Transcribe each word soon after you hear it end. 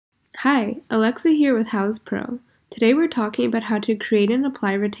Hi, Alexa here with Houzz Pro. Today we're talking about how to create and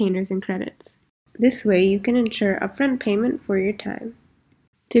apply retainers and credits. This way you can ensure upfront payment for your time.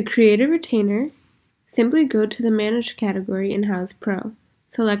 To create a retainer, simply go to the Manage category in Houzz Pro,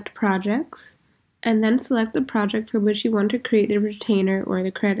 select Projects, and then select the project for which you want to create the retainer or the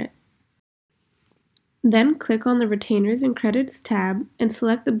credit. Then click on the Retainers and Credits tab and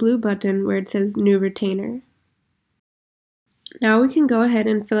select the blue button where it says New Retainer. Now we can go ahead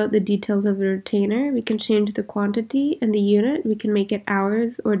and fill out the details of the retainer. We can change the quantity and the unit. We can make it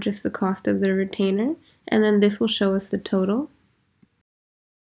hours or just the cost of the retainer, and then this will show us the total.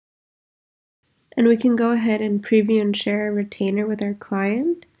 And we can go ahead and preview and share a retainer with our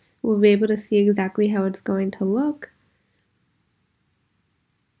client. We'll be able to see exactly how it's going to look.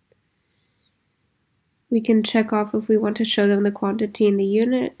 We can check off if we want to show them the quantity and the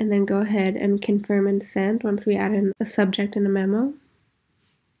unit, and then go ahead and confirm and send once we add in a subject and a memo.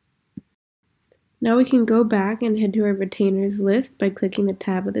 Now we can go back and head to our retainers list by clicking the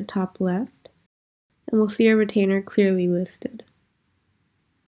tab at the top left, and we'll see our retainer clearly listed.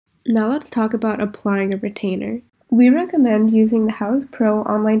 Now let's talk about applying a retainer. We recommend using the Houzz Pro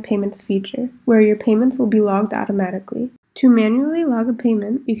online payments feature, where your payments will be logged automatically. To manually log a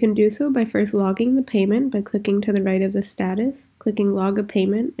payment, you can do so by first logging the payment by clicking to the right of the status, clicking Log a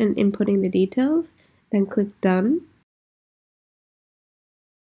Payment and inputting the details, then click Done.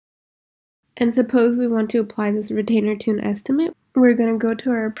 And suppose we want to apply this retainer to an estimate, we're going to go to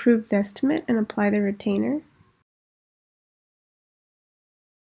our approved estimate and apply the retainer.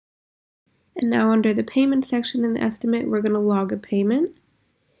 And now under the payment section in the estimate, we're going to log a payment.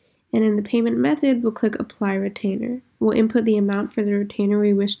 And in the payment method, we'll click Apply Retainer. We'll input the amount for the retainer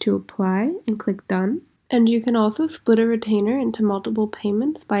we wish to apply and click Done. And you can also split a retainer into multiple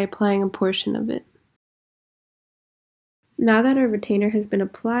payments by applying a portion of it. Now that our retainer has been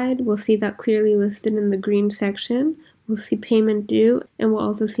applied, we'll see that clearly listed in the green section. We'll see payment due, and we'll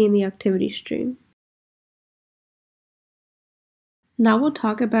also see in the activity stream. Now we'll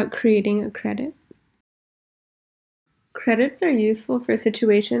talk about creating a credit. Credits are useful for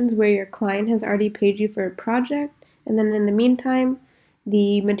situations where your client has already paid you for a project, and then in the meantime,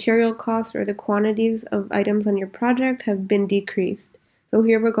 the material costs or the quantities of items on your project have been decreased. So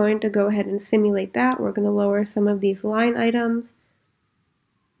here we're going to go ahead and simulate that. We're going to lower some of these line items,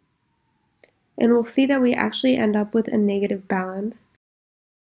 and we'll see that we actually end up with a negative balance.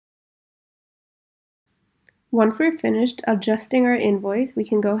 Once we're finished adjusting our invoice, we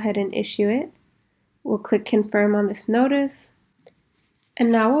can go ahead and issue it. We'll click Confirm on this notice.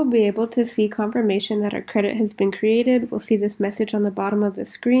 And now we'll be able to see confirmation that our credit has been created. We'll see this message on the bottom of the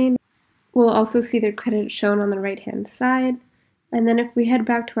screen. We'll also see the credit shown on the right-hand side. And then if we head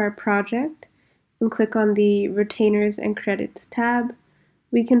back to our project and click on the Retainers and Credits tab,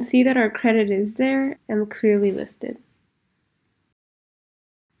 we can see that our credit is there and clearly listed.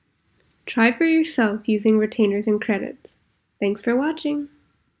 Try for yourself using retainers and credits. Thanks for watching.